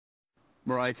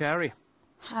Mariah Carey.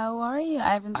 How are you?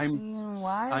 I haven't seen you in a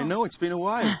while. I know, it's been a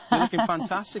while. You're looking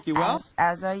fantastic. You well?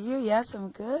 As are you. Yes, I'm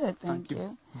good. Thank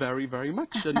you. Very, very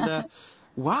much. And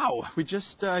wow, we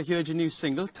just heard your new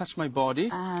single, Touch My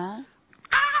Body. Uh-huh.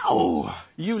 Ow!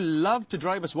 You love to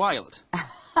drive us wild.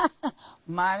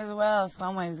 Might as well.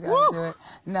 Somebody's got to do it.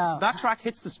 No. That track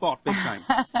hits the spot big time.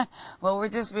 Well, we're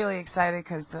just really excited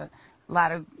because a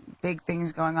lot of big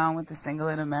things going on with the single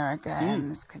in America, and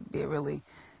this could be a really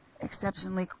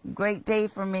exceptionally great day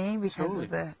for me because of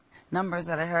the numbers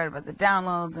that I heard about the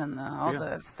downloads and all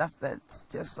the stuff that's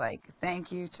just like,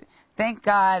 thank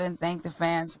God and thank the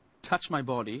fans. Touch My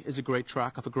Body is a great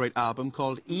track of a great album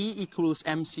called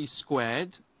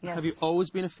E=MC². Yes. Have you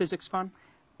always been a physics fan?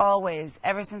 Always,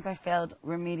 ever since I failed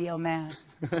remedial math.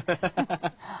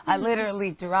 I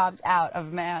literally dropped out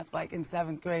of math like in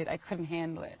 7th grade. I couldn't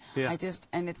handle it. Yeah.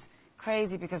 And it's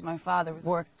crazy because my father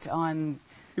worked on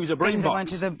He was a brain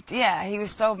box. Yeah, he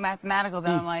was so mathematical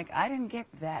that I'm like, I didn't get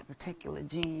that particular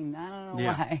gene. I don't know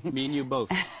why. Me and you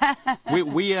both.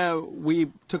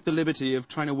 we took the liberty of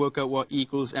trying to work out what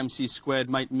E=MC²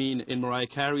 might mean in Mariah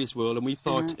Carey's world, and we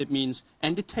thought it means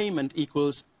entertainment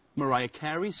equals Mariah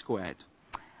Carey squared.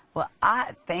 Well,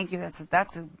 thank you.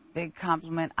 That's a big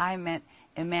compliment. I meant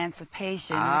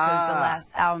emancipation because the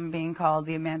last album being called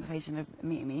The Emancipation of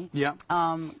Mimi. Yeah.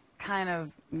 Kind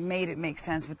of made it make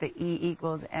sense with the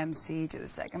E=MC to the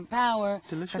second power.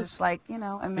 Delicious. Because it's like, you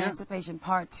know, emancipation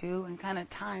part 2 and kind of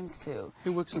times 2. It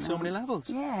works on so many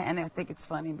levels. Yeah, and I think it's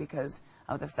funny because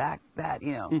of the fact that,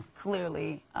 you know,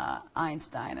 clearly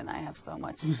Einstein and I have so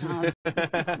much in common.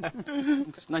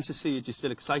 It's nice to see that you're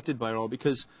still excited by it all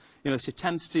because, you know, it's your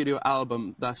 10th studio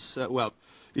album. That's, well,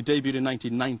 you debuted in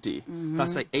 1990.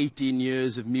 That's like 18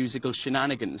 years of musical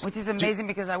shenanigans. Which is amazing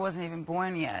because I wasn't even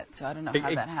born yet, so I don't know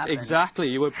how that happened. Exactly.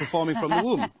 You were performing from the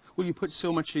womb. Well, you put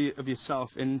so much of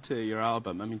yourself into your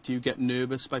album. I mean, do you get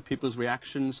nervous by people's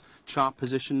reactions, chart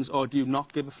positions, or do you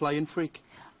not give a flying freak?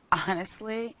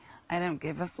 Honestly, I don't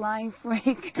give a flying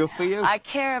freak. Good for you. I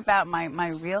care about my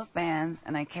real fans,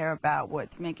 and I care about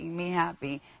what's making me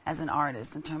happy as an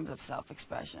artist in terms of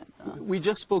self-expression. So. We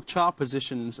just spoke chart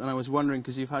positions, and I was wondering,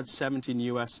 because you've had 17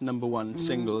 US #1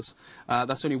 singles.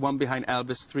 That's only 1 behind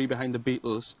Elvis, 3 behind the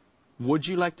Beatles. Would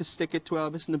you like to stick it to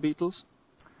Elvis and the Beatles?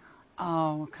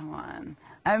 Oh, come on.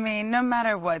 I mean, no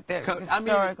matter what, they're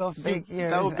historical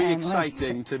figures. That would be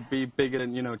exciting to be bigger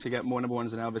than, you know, to get more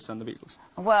 #1s than Elvis and the Beatles.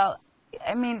 Well,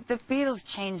 I mean, the Beatles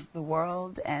changed the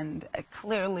world, and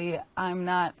clearly I'm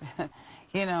not,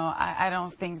 you know, I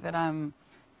don't think that I'm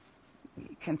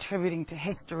contributing to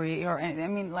history or anything. I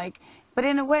mean, like, but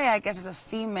in a way, I guess as a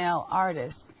female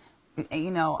artist,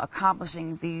 you know,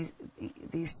 accomplishing these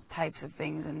types of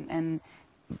things and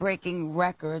breaking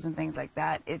records and things like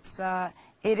that,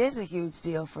 it is a huge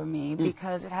deal for me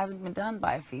because it hasn't been done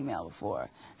by a female before.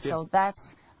 So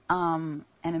that's an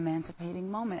emancipating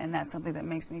moment, and that's something that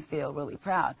makes me feel really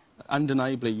proud.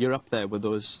 Undeniably, you're up there with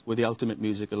the ultimate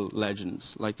musical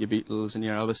legends, like your Beatles and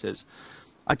your Elvises.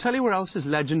 I tell you where else is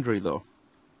legendary, though.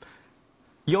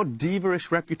 Your diva-ish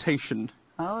reputation.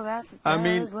 Oh, that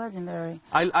is legendary.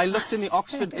 I looked in the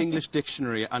Oxford English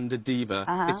Dictionary under diva.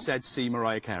 It said, see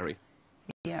Mariah Carey.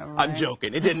 Yeah, right. I'm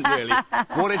joking. It didn't really.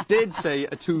 What it did say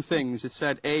are 2 things. It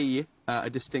said, A, a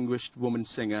distinguished woman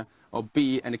singer, or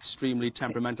B, an extremely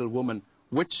temperamental woman.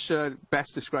 Which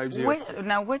best describes you?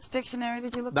 Now, which dictionary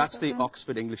did you look at? That's the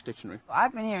Oxford English Dictionary.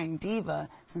 I've been hearing diva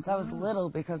since I was little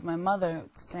because my mother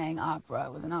sang opera,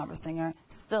 was an opera singer,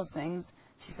 still sings.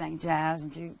 She sang jazz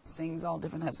and she sings all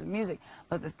different types of music.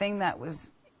 But the thing that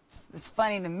it's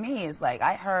funny to me is, like,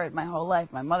 I heard my whole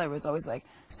life, my mother was always like,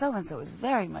 so-and-so is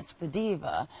very much the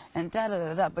diva, and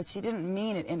da-da-da-da, but she didn't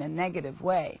mean it in a negative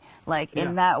way. Like,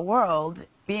 in that world,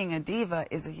 being a diva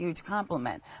is a huge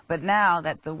compliment. But now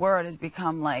that the word has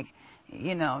become, like,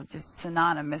 you know, just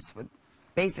synonymous with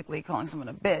basically calling someone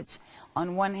a bitch,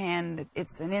 on one hand,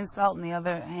 it's an insult, and the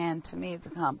other hand, to me, it's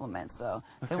a compliment. So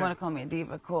if they want to call me a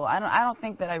diva, cool. I don't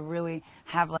think that I really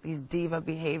have, like, these diva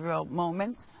behavioral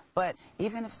moments. But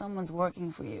even if someone's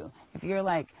working for you, if you're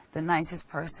like the nicest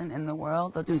person in the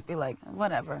world, they'll just be like,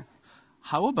 whatever.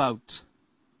 How about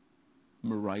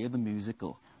Mariah the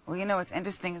Musical? Well, you know what's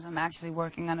interesting is I'm actually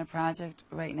working on a project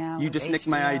right now. You just nicked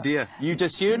my idea. You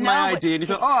just heard my idea and you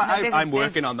thought, oh, I'm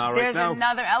working on that right now. There's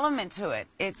another element to it.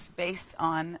 It's based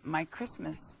on my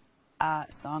Christmas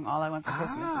song, All I Want for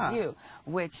Christmas Is You,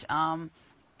 which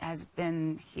has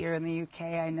been here in the UK,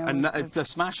 I know. And it's a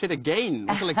smash hit again.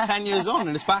 It's like 10 years on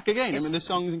and it's back again. I mean, this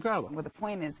song is incredible. Well, the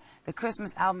point is, the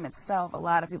Christmas album itself, a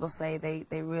lot of people say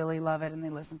they really love it and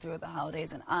they listen to it at the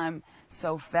holidays, and I'm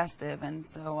so festive, and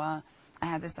so I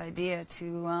had this idea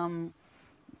to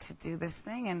to do this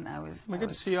thing, and I was. We're good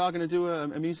to see you are going to do a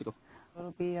musical.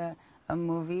 It'll be a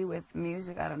movie with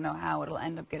music. I don't know how it'll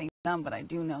end up getting done, but I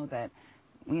do know that,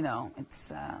 you know,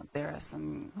 it's there are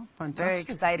some very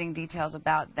exciting details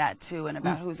about that too, and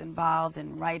about who's involved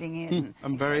in writing it. And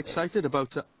I'm very excited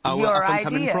about our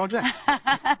up-and-coming project.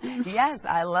 Yes,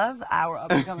 I love our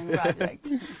up-and-coming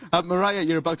project. Mariah,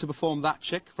 you're about to perform That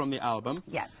Chick from the album.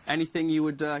 Yes. Anything you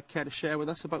would care to share with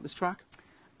us about this track?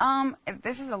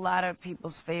 This is a lot of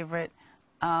people's favorite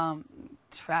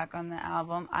track on the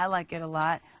album. I like it a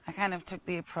lot. I kind of took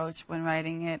the approach when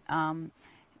writing it.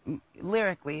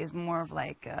 Lyrically is more of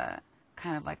like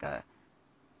kind of like a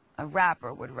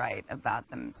rapper would write about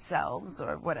themselves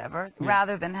or whatever,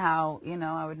 rather than how, you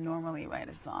know, I would normally write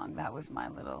a song. That was my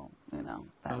little, you know,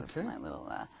 that was my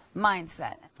little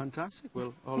mindset. Fantastic.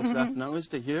 Well, all that's left now is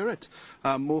to hear it.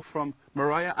 More from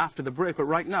Mariah after the break, but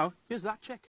right now, here's That Chick.